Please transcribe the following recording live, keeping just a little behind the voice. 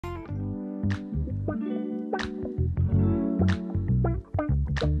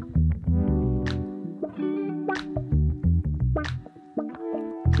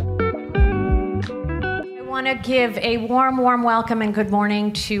to give a warm, warm welcome and good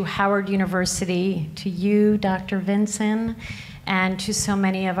morning to Howard University, to you, Dr. Vinson, and to so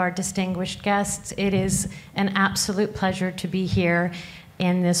many of our distinguished guests. It is an absolute pleasure to be here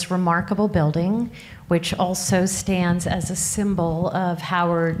in this remarkable building, which also stands as a symbol of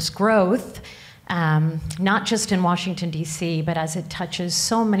Howard's growth, not just in Washington, D.C., but as it touches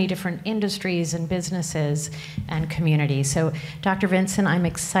so many different industries and businesses and communities. So, Dr. Vinson, I'm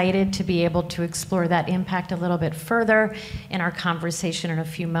excited to be able to explore that impact a little bit further in our conversation in a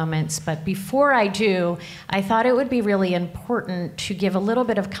few moments. But before I do, I thought it would be really important to give a little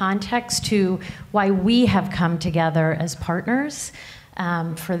bit of context to why we have come together as partners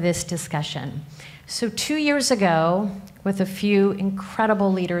for this discussion. So 2 years ago, with a few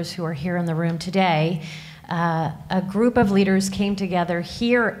incredible leaders who are here in the room today, a group of leaders came together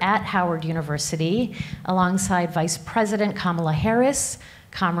here at Howard University alongside Vice President Kamala Harris,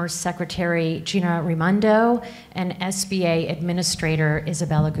 Commerce Secretary Gina Raimondo, and SBA Administrator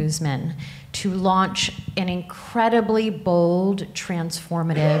Isabella Guzman to launch an incredibly bold,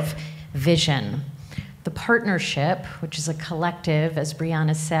 transformative vision. The partnership, which is a collective, as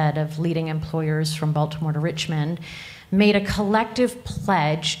Brianna said, of leading employers from Baltimore to Richmond, made a collective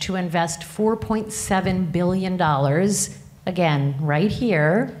pledge to invest $4.7 billion, again, right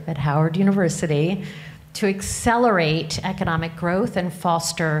here at Howard University, to accelerate economic growth and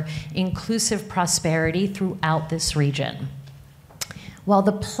foster inclusive prosperity throughout this region. While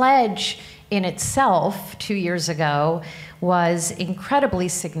the pledge in itself 2 years ago was incredibly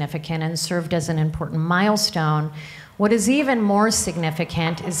significant and served as an important milestone, what is even more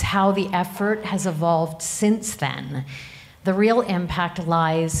significant is how the effort has evolved since then. The real impact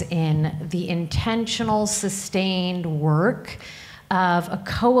lies in the intentional, sustained work of a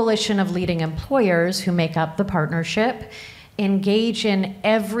coalition of leading employers who make up the partnership, engage in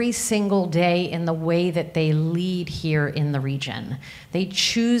every single day in the way that they lead here in the region. They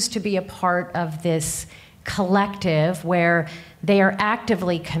choose to be a part of this collective where they are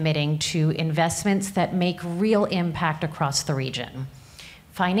actively committing to investments that make real impact across the region.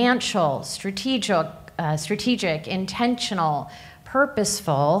 Financial, strategic, intentional,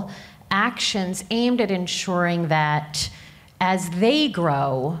 purposeful actions aimed at ensuring that as they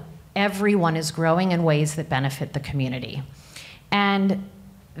grow, everyone is growing in ways that benefit the community. And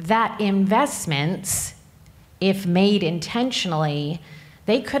that investments, if made intentionally,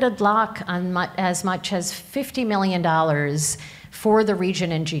 they could unlock as much as $50 million for the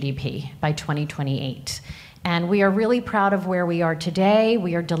region in GDP by 2028. And we are really proud of where we are today.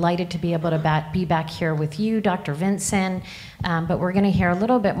 We are delighted to be able to be back here with you, Dr. Vinson, but we're going to hear a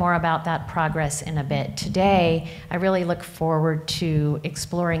little bit more about that progress in a bit. Today, I really look forward to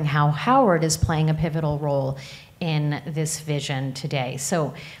exploring how Howard is playing a pivotal role in this vision today.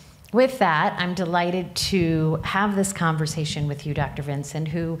 So with that, I'm delighted to have this conversation with you, Dr. Vinson,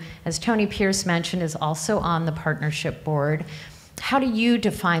 who, as Tony Pierce mentioned, is also on the partnership board. How do you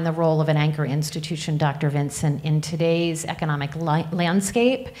define the role of an anchor institution, Dr. Vinson, in today's economic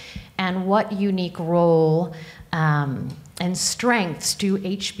landscape? And what unique role and strengths do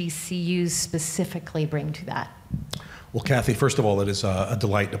HBCUs specifically bring to that? Well, Kathy, first of all, it is a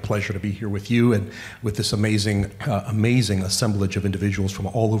delight and a pleasure to be here with you and with this amazing assemblage of individuals from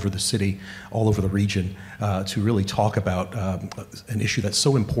all over the city, all over the region, to really talk about an issue that's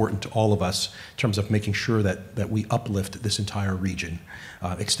so important to all of us in terms of making sure that we uplift this entire region,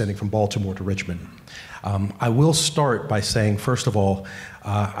 extending from Baltimore to Richmond. I will start by saying, first of all,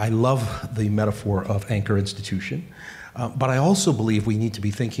 I love the metaphor of anchor institution, but I also believe we need to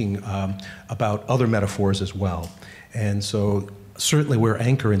be thinking about other metaphors as well. And so certainly we're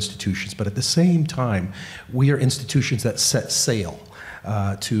anchor institutions, but at the same time, we are institutions that set sail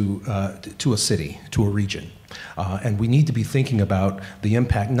to a city, to a region. And we need to be thinking about the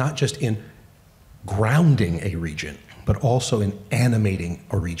impact, not just in grounding a region, but also in animating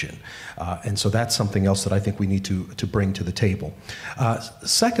a region. And so that's something else that I think we need to bring to the table.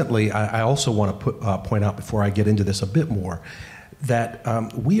 Secondly, I also want to point out before I get into this a bit more,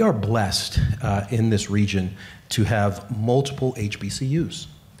 that we are blessed in this region to have multiple HBCUs.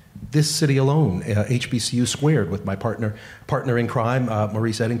 This city alone, HBCU squared, with my partner in crime,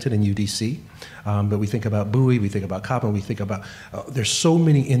 Maurice Eddington in UDC. But we think about Bowie, we think about Coppin, we think about, there's so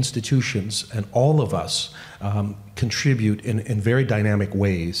many institutions, and all of us contribute in very dynamic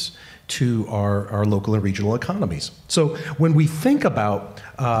ways to our local and regional economies. So when we think about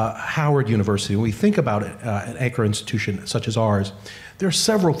Howard University, when we think about an anchor institution such as ours, there are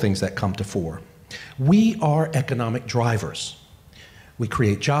several things that come to fore. We are economic drivers. We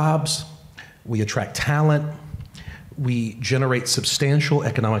create jobs, we attract talent, we generate substantial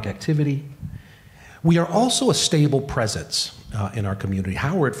economic activity. We are also a stable presence in our community.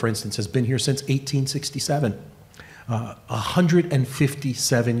 Howard, for instance, has been here since 1867,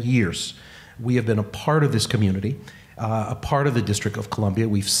 157 years. We have been a part of this community, a part of the District of Columbia.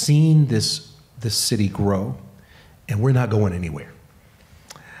 We've seen this city grow, and we're not going anywhere.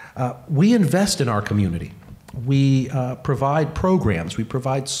 We invest in our community. We provide programs, we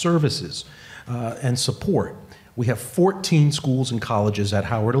provide services and support. We have 14 schools and colleges at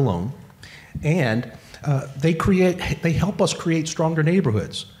Howard alone, and they help us create stronger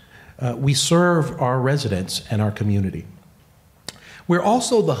neighborhoods. We serve our residents and our community. We're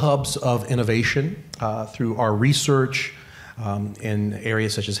also the hubs of innovation through our research in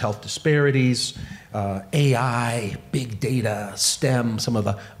areas such as health disparities, AI, big data, STEM, some of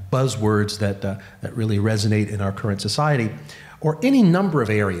the buzzwords that really resonate in our current society, or any number of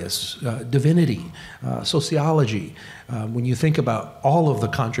areas, divinity, sociology. When you think about all of the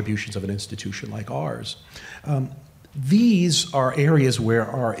contributions of an institution like ours, these are areas where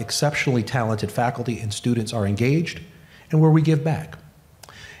our exceptionally talented faculty and students are engaged and where we give back.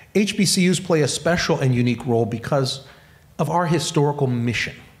 HBCUs play a special and unique role because of our historical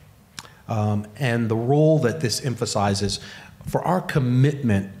mission and the role that this emphasizes for our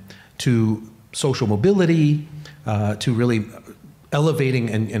commitment to social mobility, to really elevating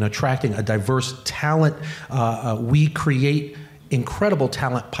and attracting a diverse talent. We create incredible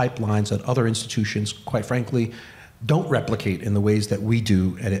talent pipelines that other institutions, quite frankly, don't replicate in the ways that we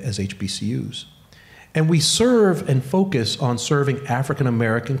do as HBCUs. And we serve and focus on serving African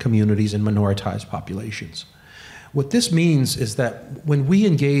American communities and minoritized populations. What this means is that when we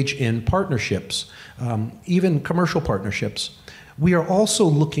engage in partnerships, even commercial partnerships, we are also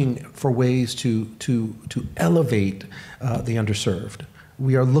looking for ways to elevate the underserved.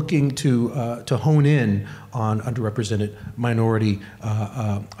 We are looking to hone in on underrepresented minority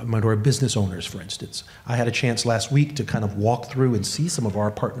business owners, for instance. I had a chance last week to kind of walk through and see some of our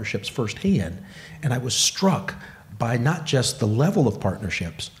partnerships firsthand, and I was struck by not just the level of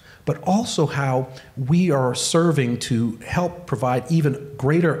partnerships, but also how we are serving to help provide even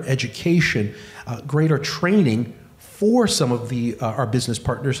greater education, greater training for some of our business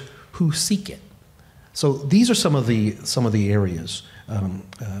partners who seek it. So these are some of the areas,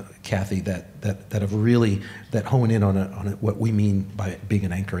 Kathy, that have really hone in on what we mean by being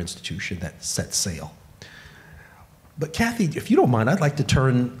an anchor institution that sets sail. But Kathy, if you don't mind, I'd like to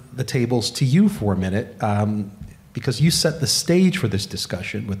turn the tables to you for a minute, because you set the stage for this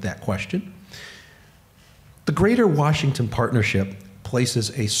discussion with that question. The Greater Washington Partnership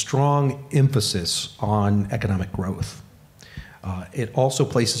places a strong emphasis on economic growth. It also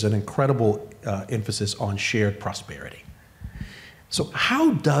places an incredible emphasis on shared prosperity. So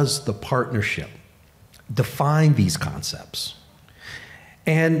how does the partnership define these concepts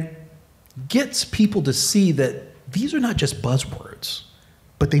and gets people to see that these are not just buzzwords,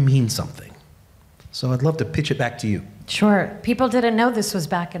 but they mean something? So I'd love to pitch it back to you. Sure. People didn't know this was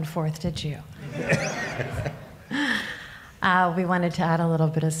back and forth, did you? We wanted to add a little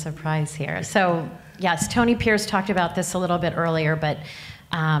bit of surprise here. So yes, Tony Pierce talked about this a little bit earlier, but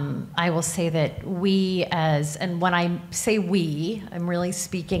I will say that and when I say we, I'm really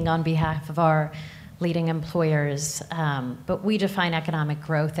speaking on behalf of our leading employers, but we define economic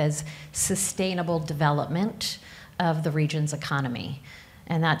growth as sustainable development of the region's economy.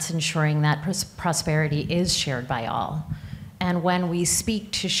 And that's ensuring that prosperity is shared by all. And when we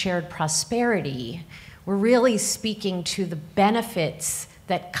speak to shared prosperity, we're really speaking to the benefits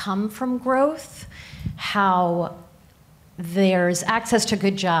that come from growth, how there's access to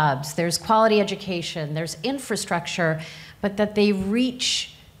good jobs, there's quality education, there's infrastructure, but that they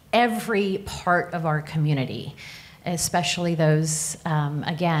reach every part of our community, especially those,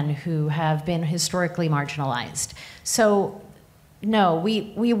 again, who have been historically marginalized. So no,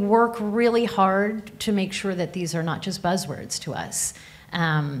 we work really hard to make sure that these are not just buzzwords to us.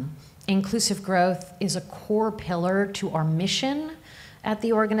 Inclusive growth is a core pillar to our mission at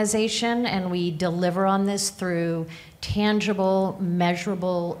the organization, and we deliver on this through tangible,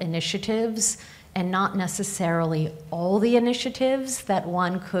 measurable initiatives, and not necessarily all the initiatives that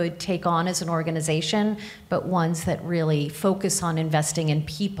one could take on as an organization, but ones that really focus on investing in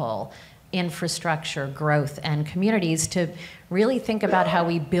people, infrastructure, growth, and communities to really think about how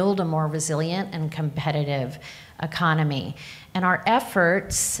we build a more resilient and competitive economy. And our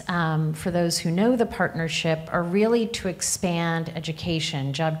efforts, for those who know the partnership, are really to expand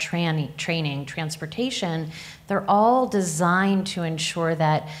education, job training, transportation. They're all designed to ensure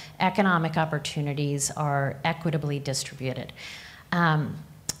that economic opportunities are equitably distributed.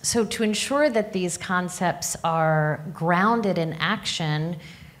 So to ensure that these concepts are grounded in action,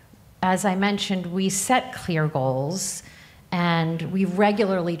 as I mentioned, we set clear goals and we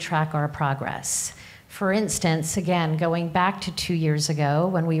regularly track our progress. For instance, again, going back to 2 years ago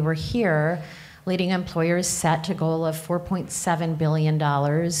when we were here, leading employers set a goal of $4.7 billion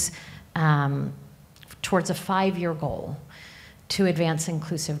towards a 5-year goal to advance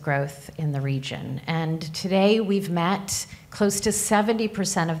inclusive growth in the region. And today we've met close to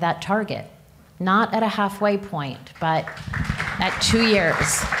 70% of that target, not at a halfway point, but at 2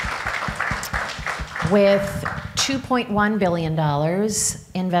 years, with $2.1 billion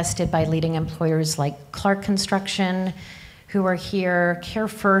invested by leading employers like Clark Construction, who are here, Care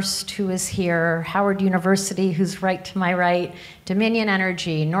First, who is here, Howard University, who's right to my right, Dominion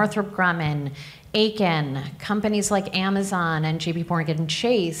Energy, Northrop Grumman, Aiken, companies like Amazon and JP Morgan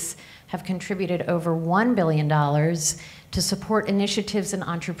Chase have contributed over $1 billion to support initiatives in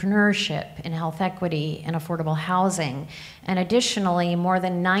entrepreneurship, in health equity, in affordable housing. And additionally, more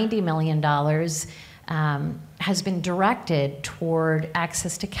than $90 million has been directed toward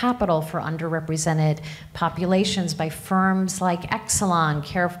access to capital for underrepresented populations by firms like Exelon,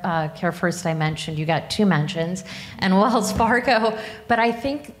 Care First I mentioned, you got 2 mentions, and Wells Fargo. But I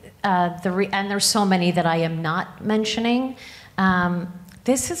think, and there's so many that I am not mentioning,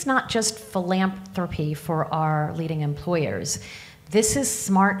 this is not just philanthropy for our leading employers. This is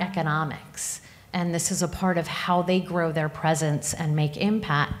smart economics, and this is a part of how they grow their presence and make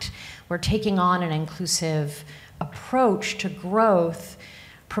impact. We're taking on an inclusive approach to growth,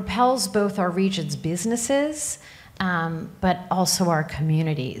 propels both our region's businesses, but also our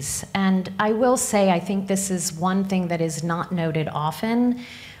communities. And I will say, I think this is one thing that is not noted often.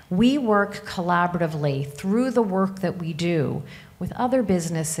 We work collaboratively through the work that we do with other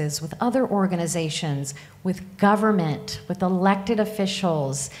businesses, with other organizations, with government, with elected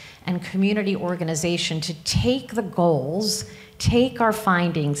officials, and community organization to take the goals, take our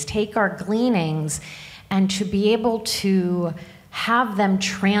findings, take our gleanings, and to be able to have them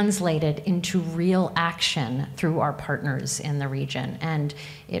translated into real action through our partners in the region. And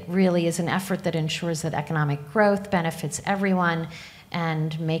it really is an effort that ensures that economic growth benefits everyone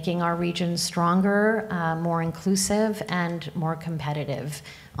and making our region stronger, more inclusive, and more competitive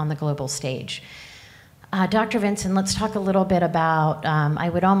on the global stage. Dr. Vinson, let's talk a little bit about, I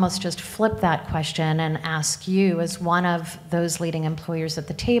would almost just flip that question and ask you, as one of those leading employers at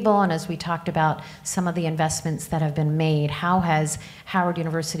the table, and as we talked about some of the investments that have been made, how has Howard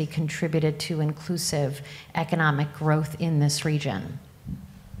University contributed to inclusive economic growth in this region?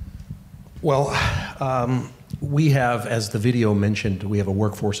 Well, we have, as the video mentioned, we have a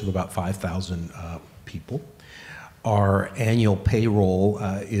workforce of about 5,000 people. Our annual payroll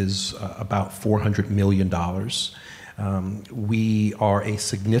is about $400 million. We are a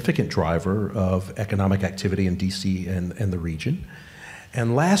significant driver of economic activity in DC and the region.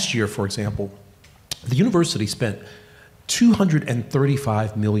 And last year, for example, the university spent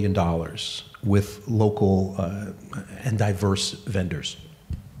 $235 million with local and diverse vendors.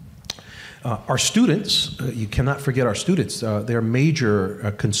 Our students, you cannot forget our students, they're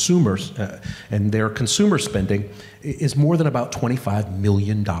major consumers, and their consumer spending is more than about $25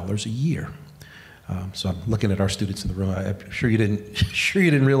 million a year. So I'm looking at our students in the room. I'm sure you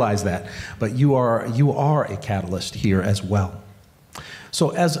didn't realize that, but you are a catalyst here as well. So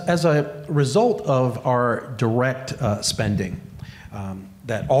as a result of our direct spending,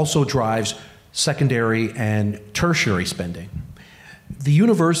 that also drives secondary and tertiary spending, the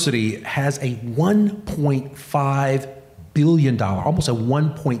university has a $1.5 billion, almost a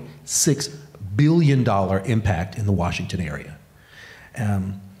 $1.6 billion impact in the Washington area.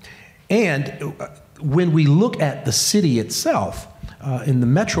 And when we look at the city itself, in the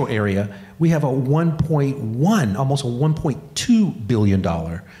metro area, we have a $1.1, almost a $1.2 billion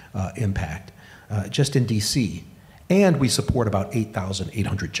impact just in DC. And we support about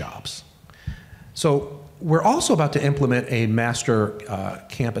 8,800 jobs. So we're also about to implement a master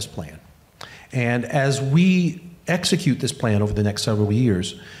campus plan. And as we execute this plan over the next several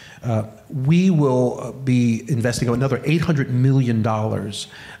years, we will be investing another $800 million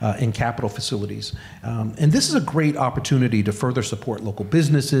in capital facilities. And this is a great opportunity to further support local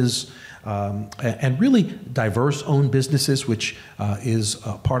businesses and really diverse-owned businesses, which is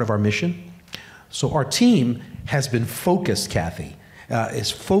part of our mission. So our team has been focused, Kathy,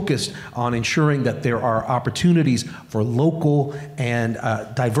 is focused on ensuring that there are opportunities for local and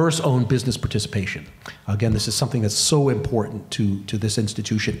diverse-owned business participation. Again, this is something that's so important to this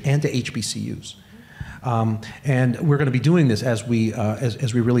institution and to HBCUs. And we're going to be doing this as we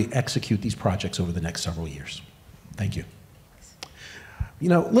really execute these projects over the next several years. Thank you. You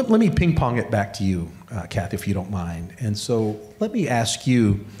know, let me ping-pong it back to you, Kathy, if you don't mind. And so let me ask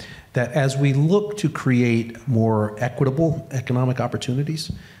you, that as we look to create more equitable economic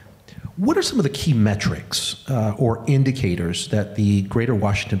opportunities, what are some of the key metrics or indicators that the Greater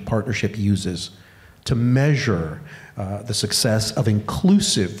Washington Partnership uses to measure the success of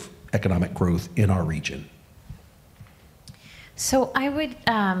inclusive economic growth in our region? So I would,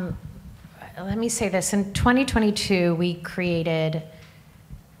 let me say this. In 2022, we created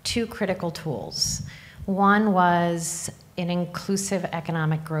two critical tools. One was an inclusive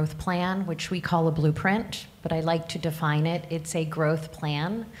economic growth plan, which we call a blueprint, but I like to define it. It's a growth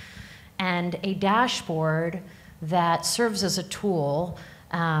plan, and a dashboard that serves as a tool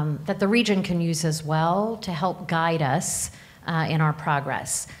that the region can use as well to help guide us in our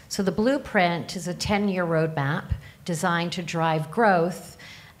progress. So the blueprint is a 10-year roadmap designed to drive growth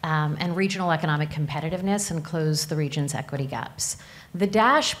and regional economic competitiveness and close the region's equity gaps. The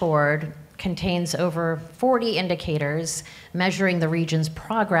dashboard contains over 40 indicators measuring the region's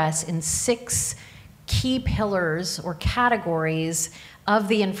progress in 6 key pillars or categories of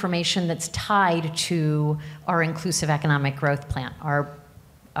the information that's tied to our inclusive economic growth plan,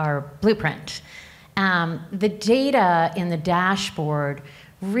 our blueprint. The data in the dashboard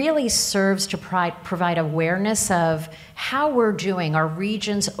really serves to provide awareness of how we're doing, our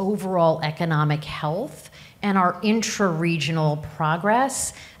region's overall economic health and our intra-regional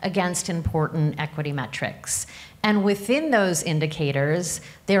progress against important equity metrics. And within those indicators,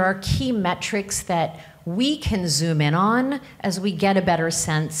 there are key metrics that we can zoom in on as we get a better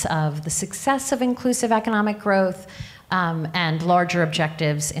sense of the success of inclusive economic growth and larger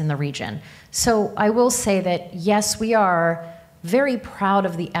objectives in the region. So I will say that, yes, we are very proud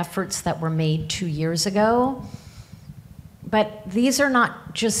of the efforts that were made 2 years ago, but these are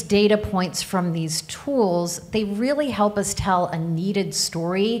not just data points from these tools. They really help us tell a needed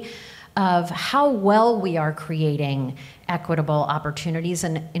story of how well we are creating equitable opportunities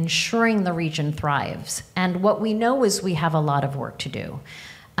and ensuring the region thrives. And what we know is we have a lot of work to do.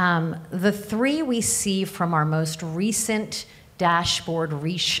 The 3 we see from our most recent dashboard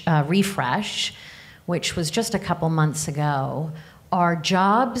refresh, which was just a couple months ago, are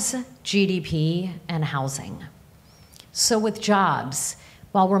jobs, GDP, and housing. So with jobs,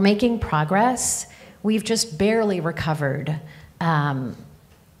 while we're making progress, we've just barely recovered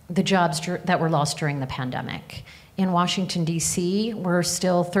the jobs that were lost during the pandemic. In Washington, D.C., we're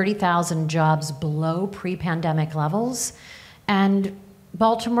still 30,000 jobs below pre-pandemic levels, and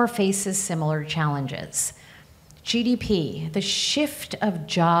Baltimore faces similar challenges. GDP, the shift of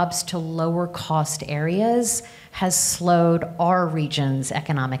jobs to lower cost areas has slowed our region's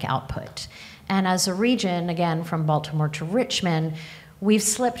economic output. And as a region, again, from Baltimore to Richmond, we've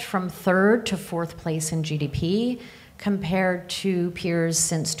slipped from 3rd to 4th place in GDP compared to peers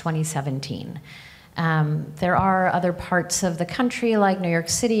since 2017. There are other parts of the country like New York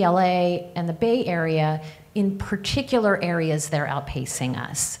City, LA, and the Bay Area, in particular areas they're outpacing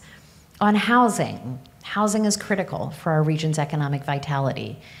us. On housing, housing is critical for our region's economic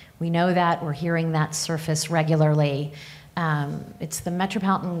vitality. We know that, we're hearing that surface regularly. It's the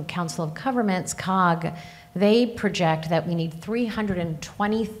Metropolitan Council of Governments, COG. They project that we need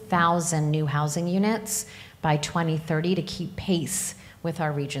 320,000 new housing units by 2030 to keep pace with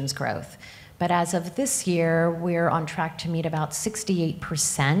our region's growth. But as of this year, we're on track to meet about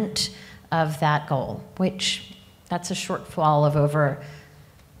 68% of that goal, which that's a shortfall of over,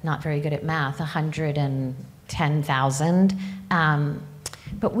 not very good at math, 110,000.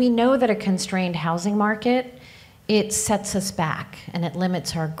 But we know that a constrained housing market, it sets us back and it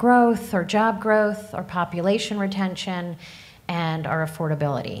limits our growth, our job growth, our population retention, and our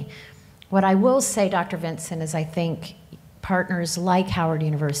affordability. What I will say, Dr. Vinson, is I think partners like Howard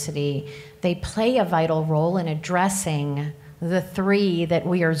University, they play a vital role in addressing the 3 that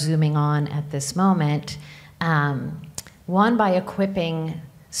we are zooming on at this moment. One, by equipping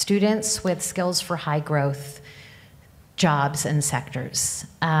students with skills for high growth jobs and sectors.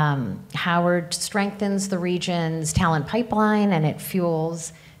 Howard strengthens the region's talent pipeline and it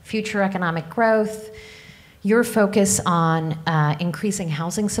fuels future economic growth. Your focus on increasing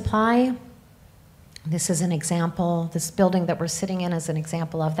housing supply, this is an example, this building that we're sitting in is an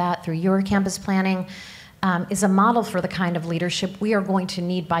example of that through your campus planning, is a model for the kind of leadership we are going to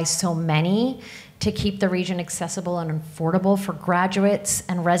need by so many to keep the region accessible and affordable for graduates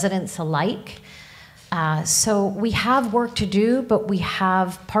and residents alike. So we have work to do, but we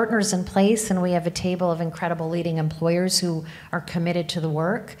have partners in place and we have a table of incredible leading employers who are committed to the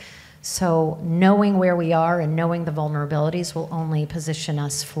work. So knowing where we are and knowing the vulnerabilities will only position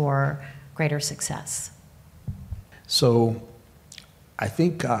us for greater success. So I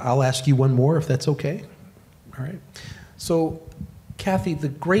think I'll ask you one more if that's okay. All right. So Kathy, the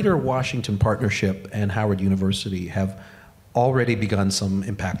Greater Washington Partnership and Howard University have already begun some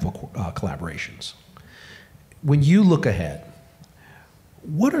impactful collaborations. When you look ahead,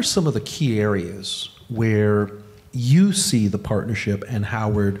 what are some of the key areas where you see the partnership and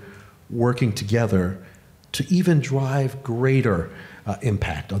Howard working together to even drive greater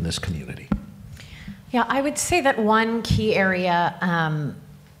impact on this community? Yeah, I would say that one key area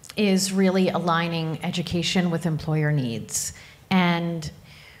is really aligning education with employer needs. And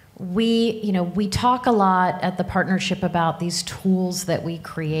we talk a lot at the partnership about these tools that we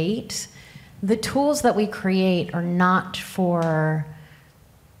create. The tools that we create are not for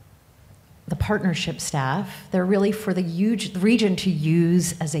the partnership staff. They're really for the region to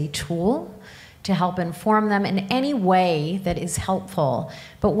use as a tool to help inform them in any way that is helpful.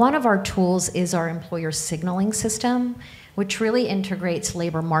 But one of our tools is our employer signaling system, which really integrates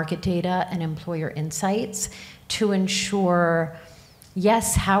labor market data and employer insights to ensure,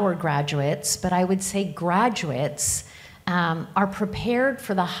 yes, Howard graduates, but I would say graduates are prepared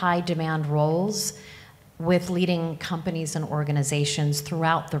for the high demand roles with leading companies and organizations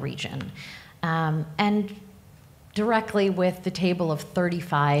throughout the region. And directly with the table of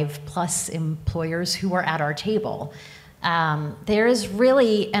 35 plus employers who are at our table. There is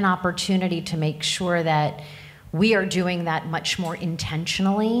really an opportunity to make sure that we are doing that much more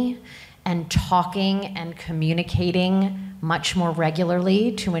intentionally and talking and communicating much more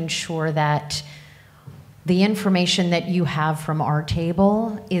regularly to ensure that the information that you have from our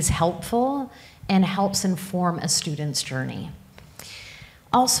table is helpful and helps inform a student's journey.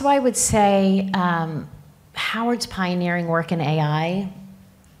 Also, I would say Howard's pioneering work in AI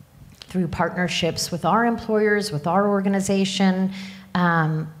through partnerships with our employers, with our organization.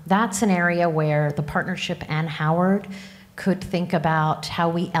 That's an area where the partnership and Howard could think about how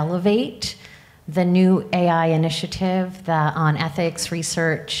we elevate the new AI initiative on ethics,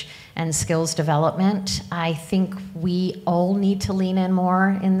 research, and skills development. I think we all need to lean in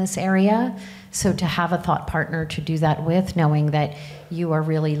more in this area. So to have a thought partner to do that with, knowing that you are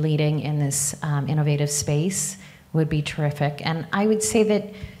really leading in this innovative space, would be terrific. And I would say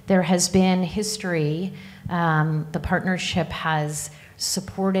that there has been history. The partnership has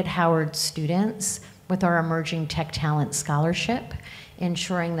supported Howard students with our Emerging Tech Talent Scholarship,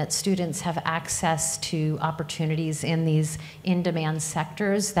 ensuring that students have access to opportunities in these in-demand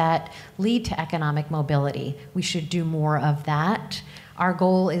sectors that lead to economic mobility. We should do more of that. Our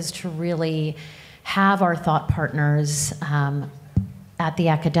goal is to really have our thought partners at the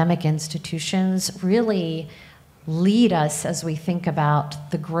academic institutions really lead us as we think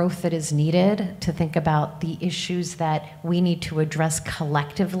about the growth that is needed, to think about the issues that we need to address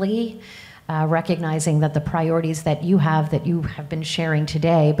collectively, recognizing that the priorities that you have been sharing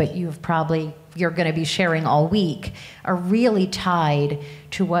today, but you're going to be sharing all week, are really tied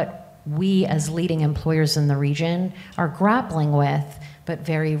to what we as leading employers in the region are grappling with, but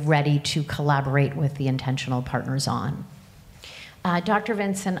very ready to collaborate with the intentional partners on. Dr.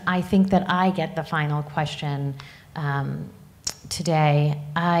 Vinson, I think that I get the final question today.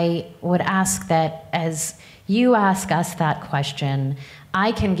 I would ask that as you ask us that question,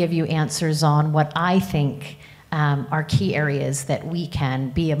 I can give you answers on what I think are key areas that we can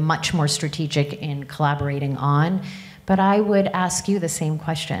be much more strategic in collaborating on. But I would ask you the same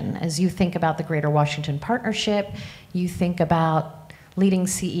question. As you think about the Greater Washington Partnership, you think about leading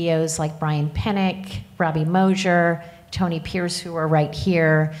CEOs like Brian Pinnick, Robbie Mosier, Tony Pierce, who are right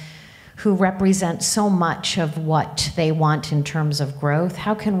here, who represent so much of what they want in terms of growth.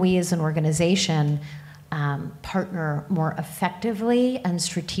 How can we as an organization partner more effectively and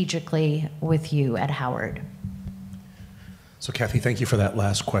strategically with you at Howard? So Kathy, thank you for that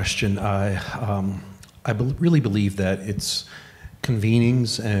last question. Really believe that it's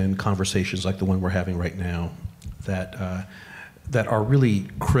convenings and conversations like the one we're having right now that are really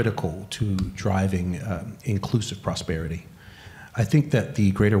critical to driving inclusive prosperity. I think that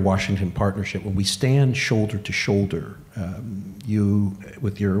the Greater Washington Partnership, when we stand shoulder to shoulder, you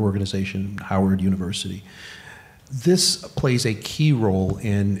with your organization, Howard University, this plays a key role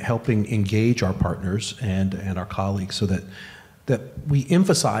in helping engage our partners and our colleagues so that we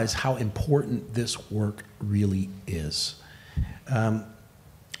emphasize how important this work really is.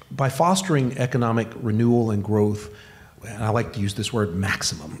 By fostering economic renewal and growth, and I like to use this word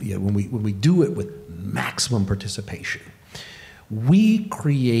maximum, when we do it with maximum participation, we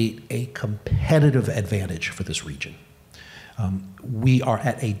create a competitive advantage for this region. We are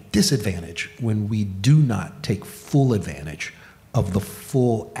at a disadvantage when we do not take full advantage of the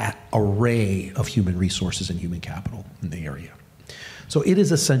full array of human resources and human capital in the area. So it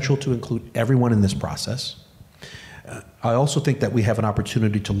is essential to include everyone in this process. I also think that we have an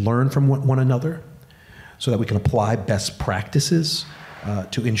opportunity to learn from one another so that we can apply best practices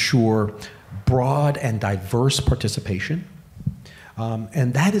to ensure broad and diverse participation.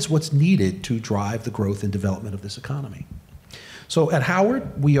 And that is what's needed to drive the growth and development of this economy. So at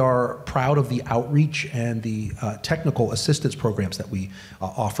Howard, we are proud of the outreach and the technical assistance programs that we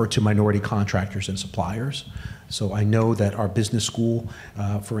offer to minority contractors and suppliers. So I know that our business school,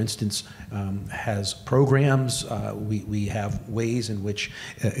 for instance, has programs. We have ways in which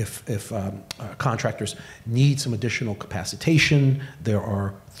if contractors need some additional capacitation, there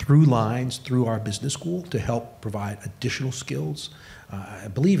are through lines through our business school to help provide additional skills. I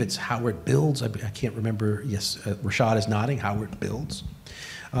believe it's Howard Builds. I can't remember. Yes, Rashad is nodding. Howard Builds.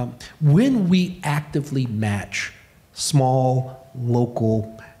 When we actively match small,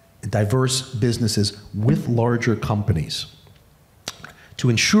 local, diverse businesses with larger companies to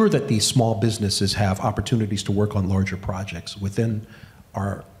ensure that these small businesses have opportunities to work on larger projects within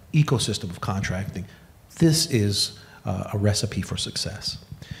our ecosystem of contracting, this is a recipe for success.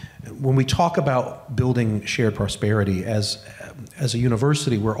 When we talk about building shared prosperity, as a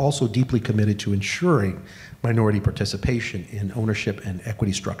university, we're also deeply committed to ensuring minority participation in ownership and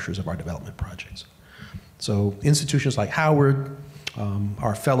equity structures of our development projects. So institutions like Howard,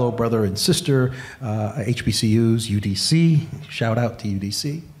 our fellow brother and sister, HBCUs, UDC, shout out to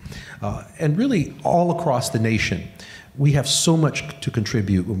UDC, and really all across the nation, we have so much to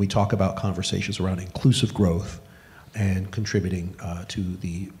contribute when we talk about conversations around inclusive growth and contributing to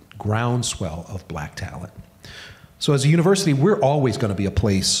the groundswell of Black talent. So as a university, we're always going to be a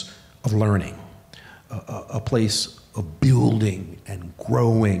place of learning, a place of building and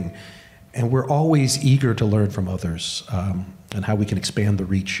growing, and we're always eager to learn from others and how we can expand the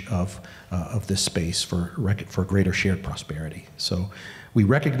reach of this space for greater shared prosperity. So we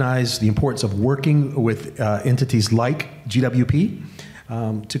recognize the importance of working with entities like GWP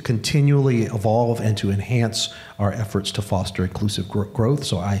to continually evolve and to enhance our efforts to foster inclusive growth.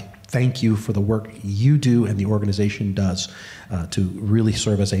 So I thank you for the work you do and the organization does to really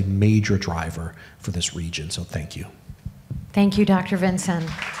serve as a major driver for this region. So thank you. Thank you, Dr. Vinson.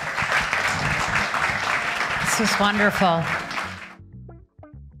 This was wonderful.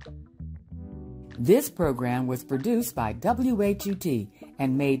 This program was produced by WHUT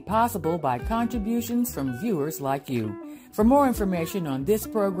and made possible by contributions from viewers like you. For more information on this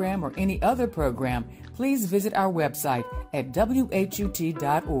program or any other program, please visit our website at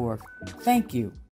WHUT.org. Thank you.